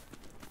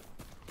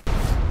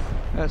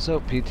 Alright, so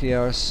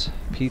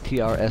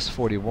PTRS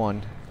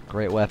 41,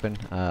 great weapon.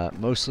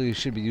 Mostly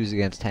should be used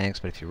against tanks,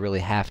 but if you really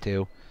have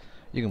to,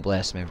 you can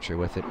blast some infantry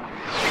with it.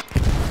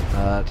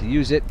 To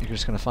use it, you're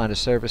just going to find a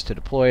surface to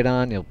deploy it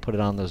on. You'll put it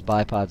on those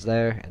bipods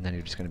there, and then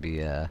you're just going to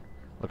be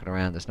looking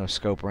around. There's no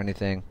scope or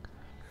anything.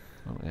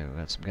 Oh, yeah, we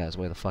got some guys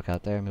way the fuck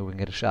out there. Maybe we can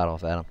get a shot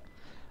off at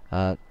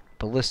them.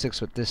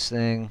 Ballistics with this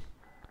thing.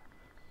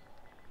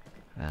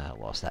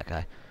 Lost that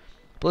guy.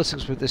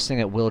 Ballistics with this thing,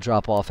 it will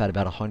drop off at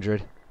about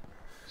 100.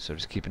 So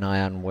just keep an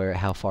eye on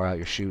how far out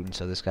you're shooting.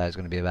 So this guy's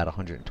going to be about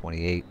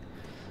 128.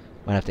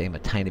 Might have to aim a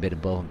tiny bit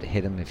above him to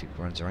hit him if he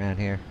runs around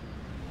here.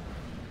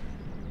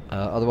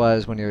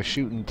 Otherwise, when you're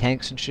shooting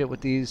tanks and shit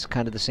with these,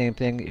 kind of the same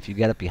thing. If you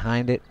get up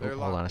behind it,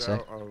 hold on a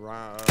sec.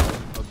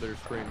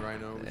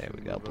 There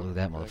we go, blew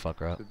that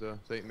motherfucker up.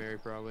 St. Mary,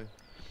 probably.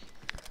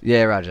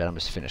 Yeah, roger that. I'm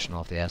just finishing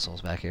off the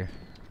assholes back here.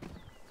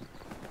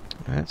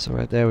 Alright, so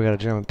right there we got a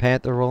German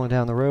Panther rolling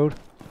down the road.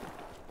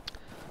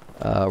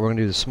 We're going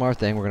to do the smart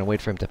thing. We're going to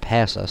wait for him to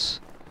pass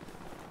us.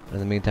 In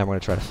the meantime, we're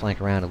going to try to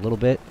flank around a little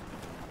bit.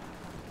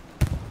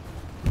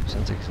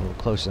 Sounds like he's a little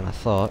closer than I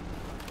thought.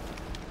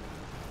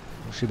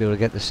 We should be able to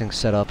get this thing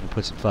set up and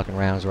put some fucking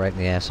rounds right in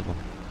the ass of him.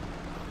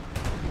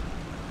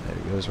 There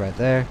he goes right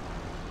there.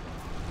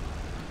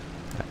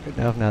 Right, good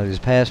enough. Now that he's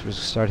passed, we're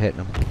just going to start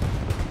hitting him.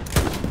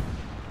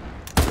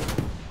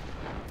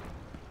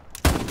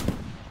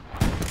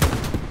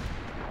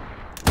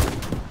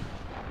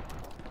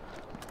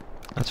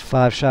 That's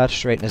 5 shots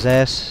straight in his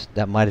ass.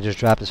 That might have just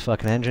dropped his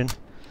fucking engine.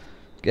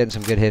 Getting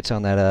some good hits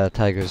on that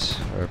Tiger's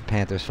or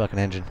Panther's fucking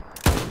engine.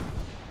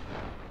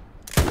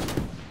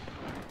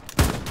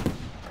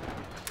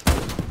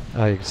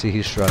 Oh, you can see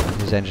he's struggling.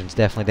 His engine's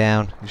definitely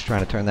down. He's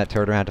trying to turn that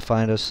turret around to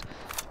find us.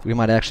 We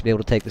might actually be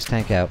able to take this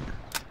tank out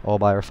all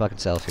by our fucking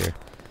self here.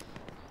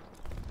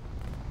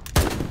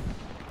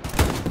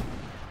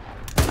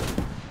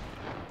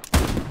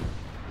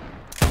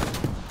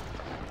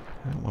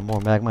 One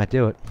more mag might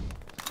do it.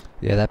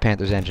 Yeah, that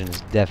Panther's engine is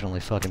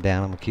definitely fucking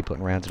down. I'm gonna keep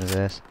putting rounds in his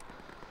ass.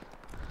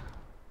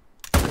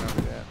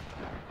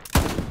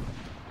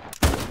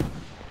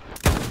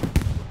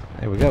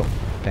 There we go.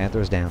 Panther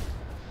is down.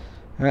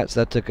 Alright, so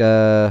that took,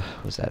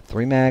 what's that,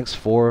 3 mags?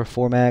 4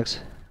 mags?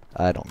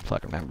 I don't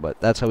fucking remember, but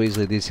that's how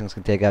easily these things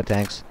can take out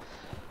tanks.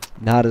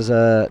 Not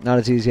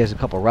as easy as a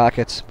couple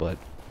rockets, but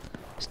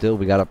still,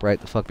 we got up right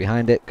the fuck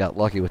behind it. Got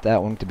lucky with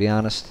that one, to be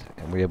honest,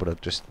 and we were able to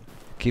just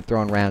keep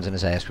throwing rounds in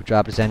his ass. We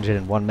dropped his engine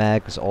in 1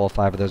 mag because all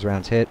 5 of those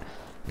rounds hit,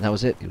 and that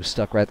was it. He was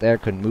stuck right there,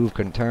 couldn't move,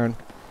 couldn't turn,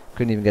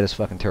 couldn't even get his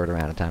fucking turret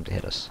around in time to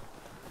hit us.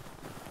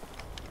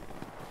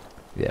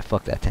 Yeah,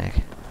 fuck that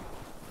tank.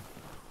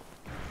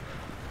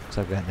 Looks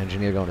like we got an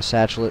engineer going to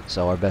satchel it,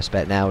 so our best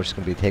bet now is just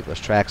going to be to take those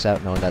tracks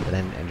out, knowing that the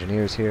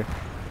engineer's here.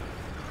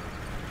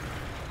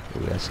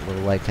 Ooh, that's a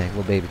little light tank,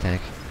 little baby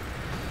tank.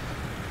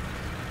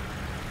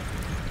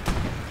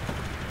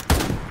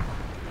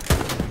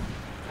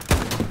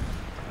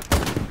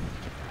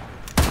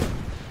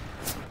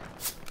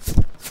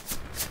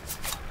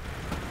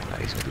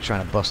 He's going to be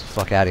trying to bust the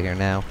fuck out of here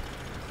now.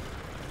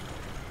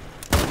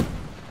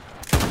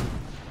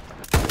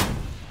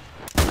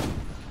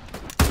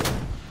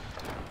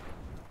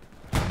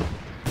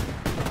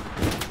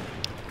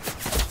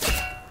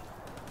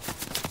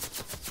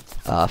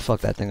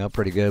 Fucked that thing up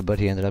pretty good, but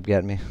he ended up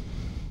getting me.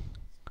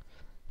 I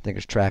think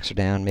his tracks are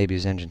down, maybe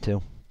his engine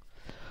too.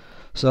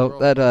 So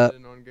that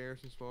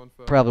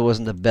probably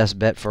wasn't the best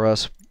bet for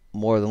us.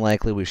 More than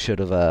likely we should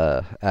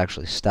have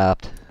actually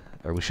stopped,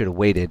 or we should have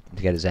waited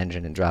to get his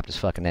engine and dropped his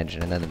fucking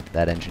engine, and then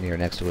that engineer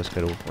next to us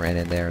could have ran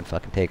in there and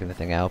fucking taken the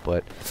thing out,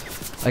 but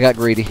I got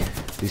greedy.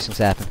 These things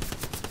happen.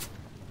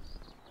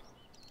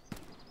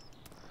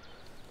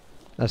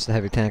 That's the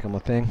heavy tank on my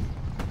ping.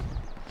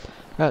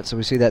 Alright, so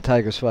we see that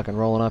Tiger's fucking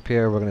rolling up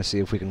here. We're going to see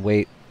if we can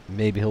wait.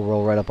 Maybe he'll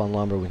roll right up on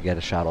lumber. We can get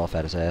a shot off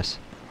at his ass.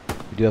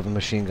 We do have a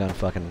machine gun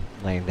fucking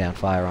laying down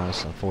fire on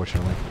us,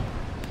 unfortunately.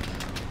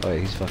 Oh yeah,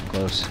 he's fucking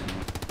close.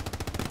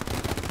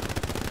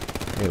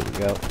 Here we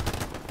go.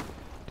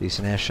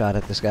 Decent ass shot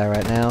at this guy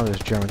right now. There's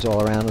Germans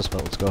all around us,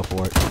 but let's go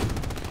for it.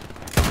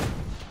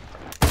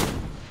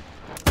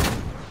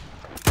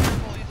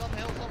 Oh, he's on the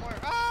hill somewhere.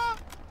 Ah!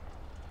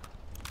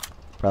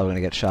 Probably going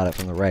to get shot at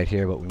from the right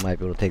here, but we might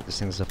be able to take this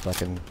thing's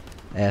fucking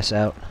ass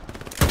out.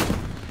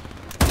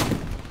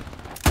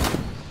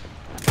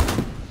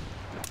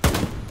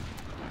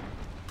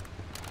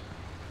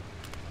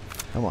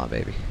 Come on,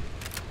 baby.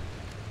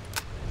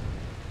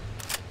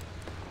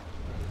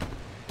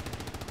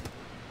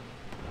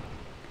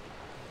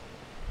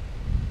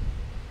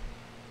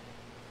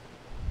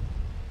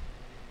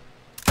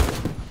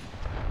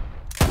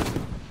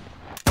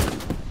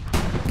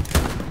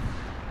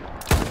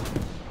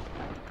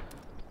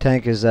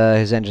 Tank is,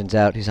 his engine's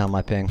out. He's on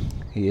my ping.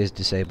 He is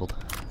disabled.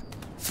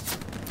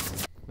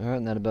 Alright,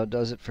 and that about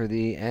does it for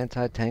the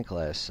anti-tank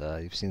class.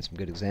 You've seen some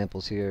good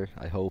examples here,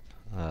 I hope.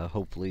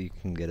 Hopefully you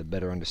can get a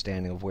better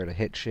understanding of where to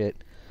hit shit.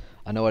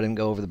 I know I didn't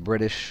go over the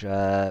British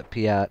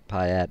Piat,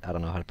 I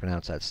don't know how to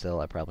pronounce that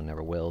still. I probably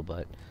never will,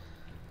 but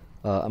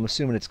I'm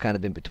assuming it's kind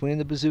of in between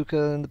the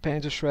Bazooka and the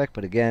Panzerschreck.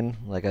 But again,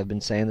 like I've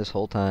been saying this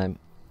whole time,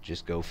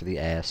 just go for the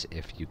ass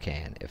if you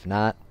can. If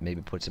not,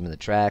 maybe put some in the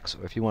tracks,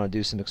 or if you want to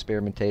do some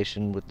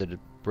experimentation with the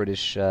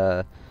British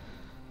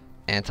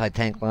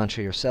anti-tank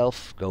launcher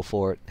yourself, go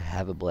for it,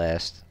 have a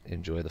blast,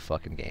 enjoy the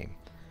fucking game.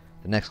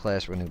 The next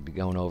class we're going to be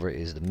going over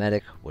is the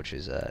medic, which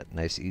is a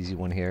nice easy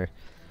one here.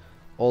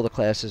 All the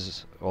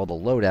classes, all the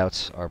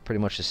loadouts are pretty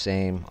much the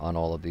same on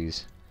all of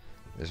these.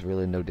 There's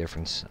really no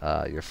difference.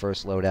 Your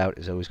first loadout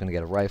is always going to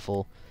get a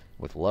rifle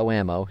with low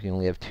ammo. You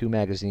only have 2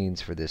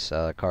 magazines for this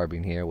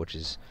carbine here, which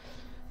is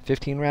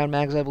 15 round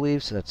mags, I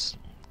believe, so that's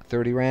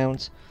 30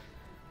 rounds.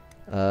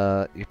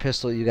 Your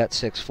pistol, you got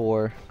 6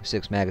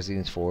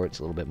 magazines for it. It's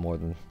a little bit more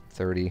than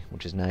 30,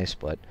 which is nice,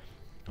 but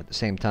at the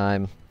same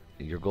time,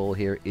 your goal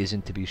here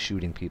isn't to be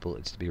shooting people,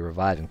 it's to be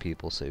reviving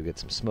people. So you get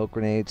some smoke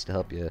grenades to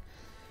help you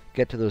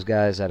get to those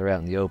guys that are out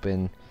in the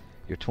open.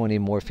 Your 20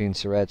 morphine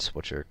syrettes,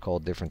 which are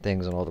called different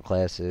things in all the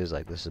classes,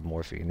 like this is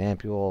morphine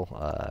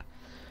ampule.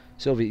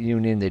 Soviet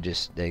Union,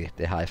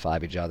 they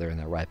high-five each other and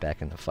they're right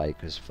back in the fight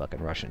because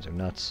fucking Russians are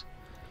nuts.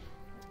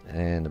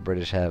 And the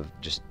British have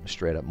just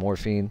straight up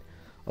morphine.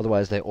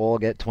 Otherwise, they all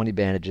get 20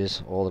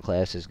 bandages. All the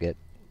classes get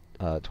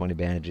 20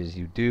 bandages.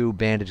 You do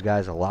bandage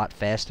guys a lot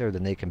faster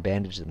than they can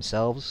bandage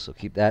themselves, so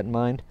keep that in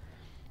mind.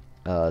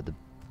 The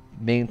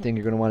main thing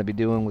you're going to want to be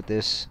doing with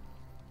this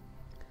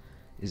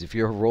is if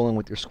you're rolling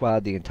with your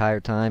squad the entire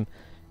time,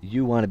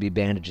 you want to be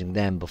bandaging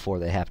them before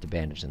they have to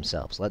bandage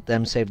themselves. Let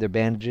them save their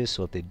bandages,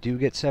 so if they do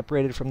get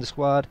separated from the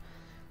squad,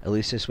 at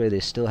least this way they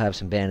still have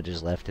some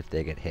bandages left if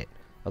they get hit.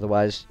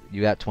 Otherwise,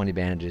 you got 20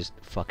 bandages,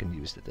 fucking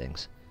use the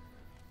things.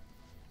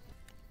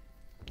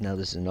 Now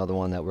this is another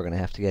one that we're going to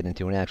have to get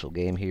into an actual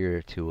game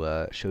here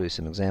to show you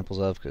some examples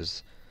of,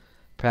 because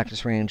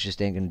practice range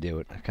just ain't going to do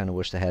it. I kind of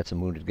wish they had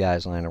some wounded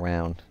guys lying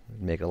around.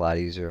 It'd make it a lot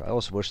easier. I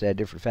also wish they had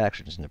different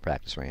factions in the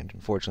practice range.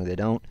 Unfortunately they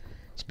don't.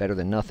 It's better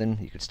than nothing.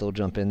 You could still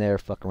jump in there,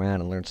 fuck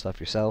around, and learn stuff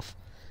yourself.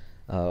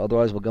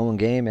 Otherwise we'll go in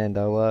game and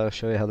I'll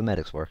show you how the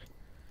medics work.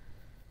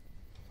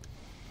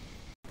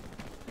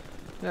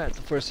 Alright,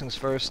 so first things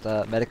first,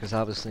 medic is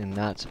obviously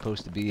not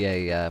supposed to be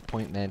a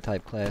point man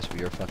type class where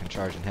you're fucking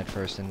charging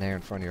headfirst in there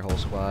in front of your whole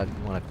squad.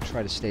 You want to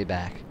try to stay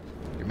back.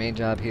 Your main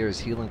job here is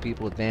healing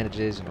people with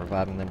bandages and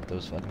reviving them with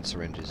those fucking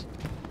syringes.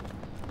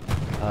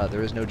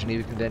 There is no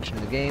Geneva Convention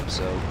in the game,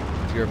 so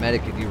if you're a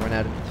medic and you run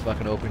out into the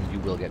fucking open, you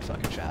will get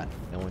fucking shot.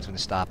 No one's going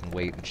to stop and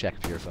wait and check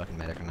if you're a fucking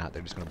medic or not.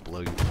 They're just going to blow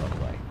you the fuck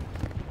away.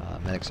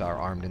 Medics are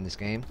armed in this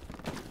game,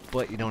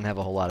 but you don't have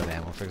a whole lot of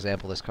ammo. For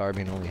example, this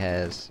carbine only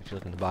has, if you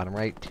look in the bottom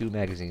right, 2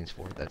 magazines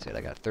for it. That's it.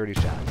 I got 30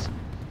 shots.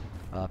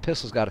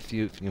 Pistol's got a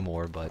few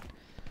more, but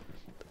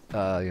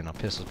you know,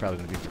 pistol's probably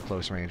going to be for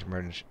close range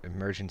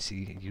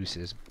emergency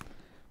uses.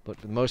 But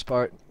for the most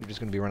part, you're just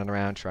going to be running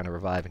around trying to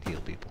revive and heal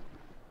people.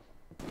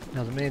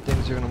 Now the main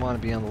things you're going to want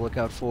to be on the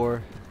lookout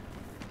for.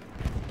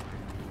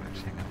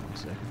 Just hang on one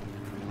second.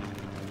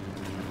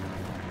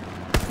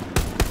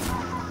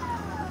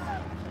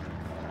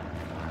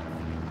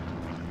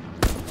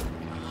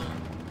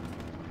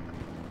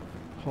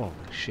 Holy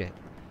shit.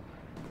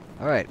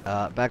 Alright,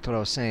 back to what I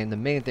was saying. The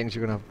main things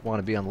you're going to want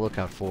to be on the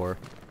lookout for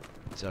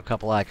is a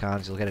couple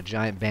icons. You'll get a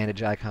giant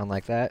bandage icon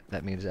like that.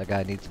 That means that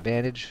guy needs a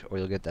bandage. Or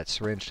you'll get that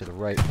syringe to the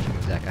right, which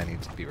means that guy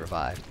needs to be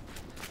revived.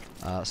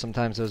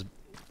 Sometimes those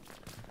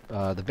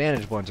the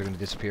bandage ones are going to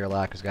disappear a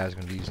lot because guys are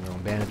going to be using their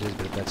own bandages.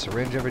 But if that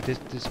syringe ever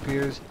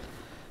disappears,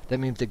 that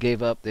means they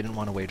gave up. They didn't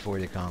want to wait for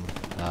you to come.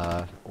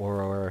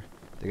 Or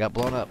they got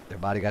blown up. Their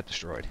body got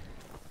destroyed.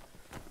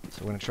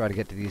 So we're going to try to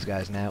get to these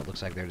guys now. It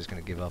looks like they're just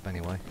going to give up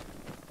anyway.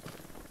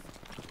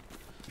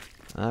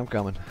 I'm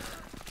coming.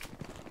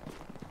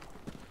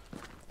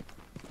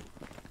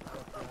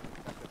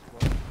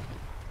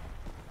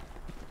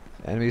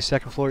 Enemy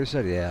second floor, you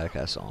said? Yeah,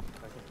 I saw him.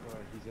 Second floor,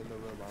 he's in the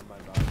room on my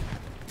body.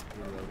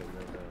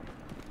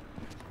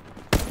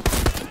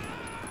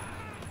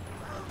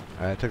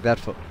 Alright, I took that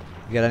foot.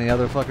 You got any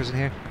other fuckers in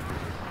here?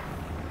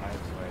 I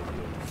have no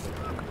idea.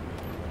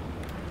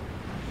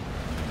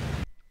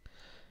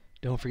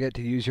 Don't forget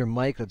to use your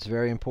mic. That's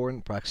very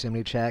important.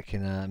 Proximity chat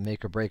can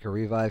make or break a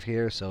revive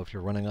here. So if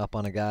you're running up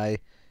on a guy,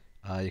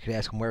 you can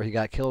ask him where he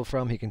got killed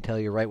from. He can tell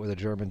you right where the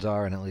Germans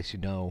are, and at least you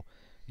know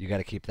you got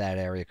to keep that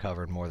area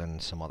covered more than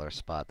some other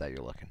spot that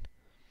you're looking.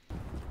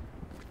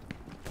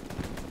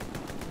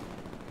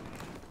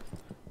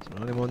 So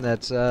anyone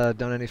that's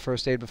done any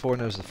first aid before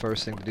knows the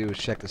first thing to do is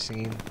check the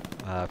scene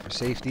for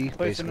safety.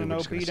 Basically, we're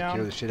just going to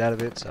secure the shit out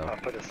of it. So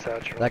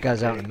that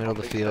guy's out in the middle of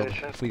the field.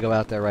 If we go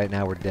out there right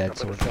now, we're dead.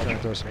 So we're trying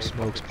to throw some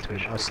smokes between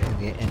us and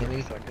the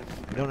enemy.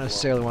 We don't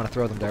necessarily want to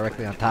throw them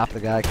directly on top of the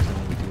guy, because then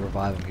when we do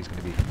revive him, he's going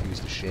to be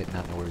confused as shit and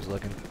not know where he's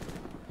looking.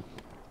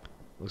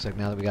 Looks like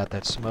now that we got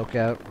that smoke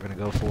out, we're going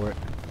to go for it.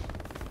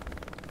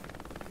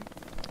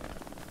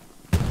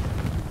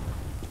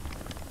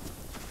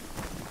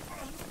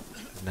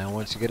 Now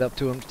once you get up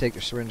to him, take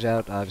your syringe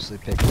out, obviously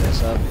pick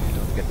this up,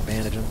 don't forget to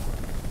bandage him.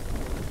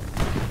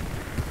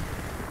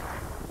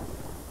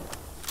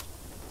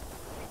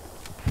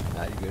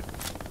 Ah, you good.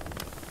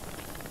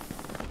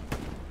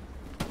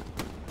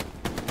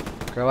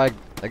 Crow,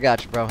 I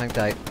got you, bro. Hang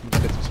tight. Let's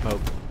get some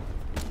smoke.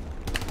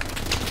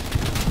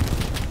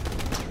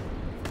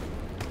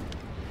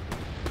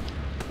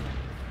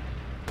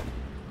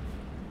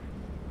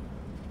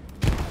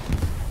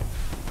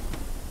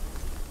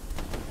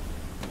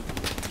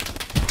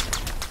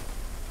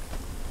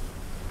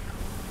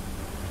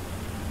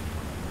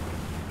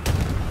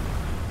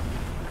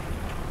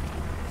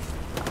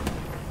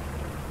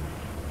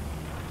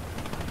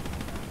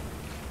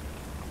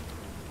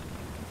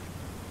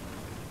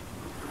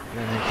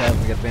 Anything, Pat?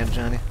 We got a bandage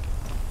on you?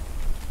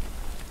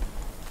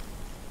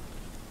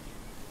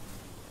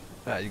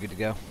 Alright, you good to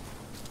go?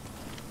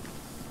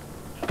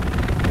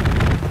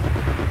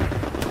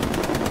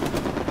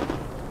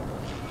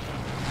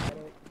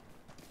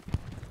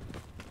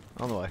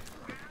 On the way.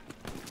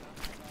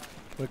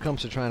 When it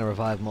comes to trying to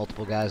revive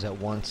multiple guys at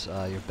once,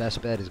 your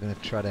best bet is going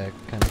to try to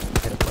kind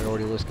of get a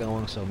priority list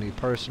going. So me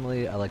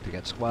personally, I like to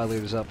get squad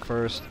leaders up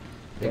first.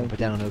 They can put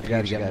down an OP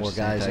to get more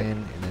guys in,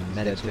 and then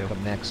medics will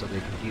come next so they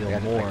can heal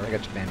more. I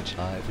got your bandage.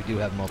 If we do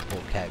have multiple,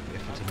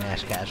 if it's a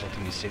mass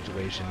casualty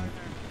situation,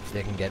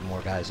 they can get more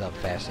guys up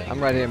faster.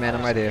 I'm right here, man.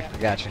 I'm right here. I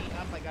got you.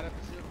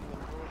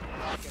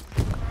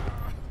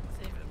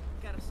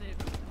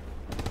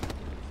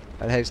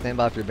 Alright, hey, stand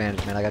by for your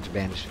bandage, man. I got your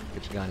bandage.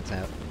 Get your gun, it's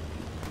out.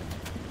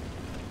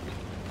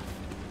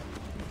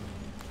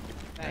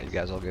 Alright, you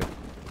guys all good.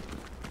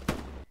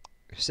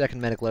 Your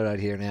second medic loadout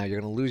here now. You're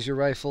going to lose your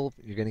rifle.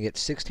 You're going to get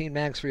 16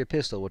 mags for your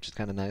pistol, which is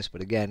kind of nice.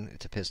 But again,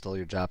 it's a pistol.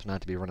 Your job's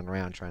not to be running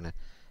around trying to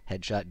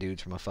headshot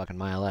dudes from a fucking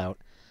mile out.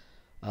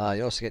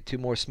 You also get 2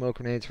 more smoke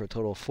grenades for a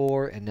total of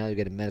 4. And now you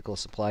get a medical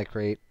supply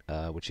crate,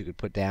 which you could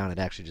put down. It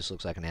actually just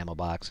looks like an ammo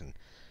box. And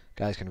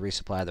guys can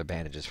resupply their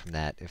bandages from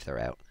that if they're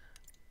out.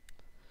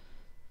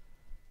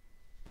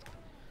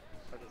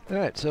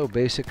 Alright, so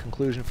basic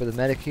conclusion for the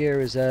medic here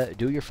is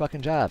do your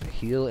fucking job.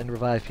 Heal and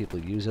revive people.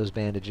 Use those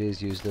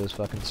bandages, use those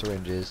fucking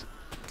syringes.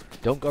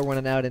 Don't go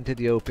running out into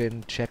the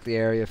open. Check the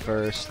area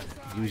first.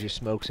 Use your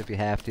smokes if you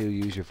have to.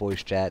 Use your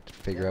voice chat to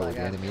figure out where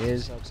the enemy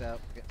is.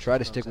 Try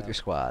to stick with your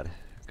squad.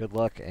 Good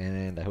luck,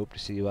 and I hope to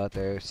see you out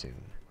there soon.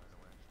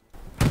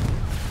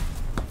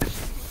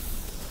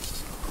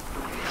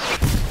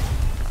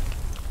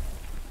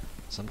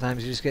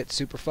 Sometimes you just get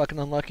super fucking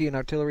unlucky and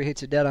artillery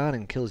hits you dead on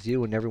and kills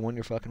you and everyone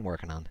you're fucking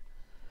working on.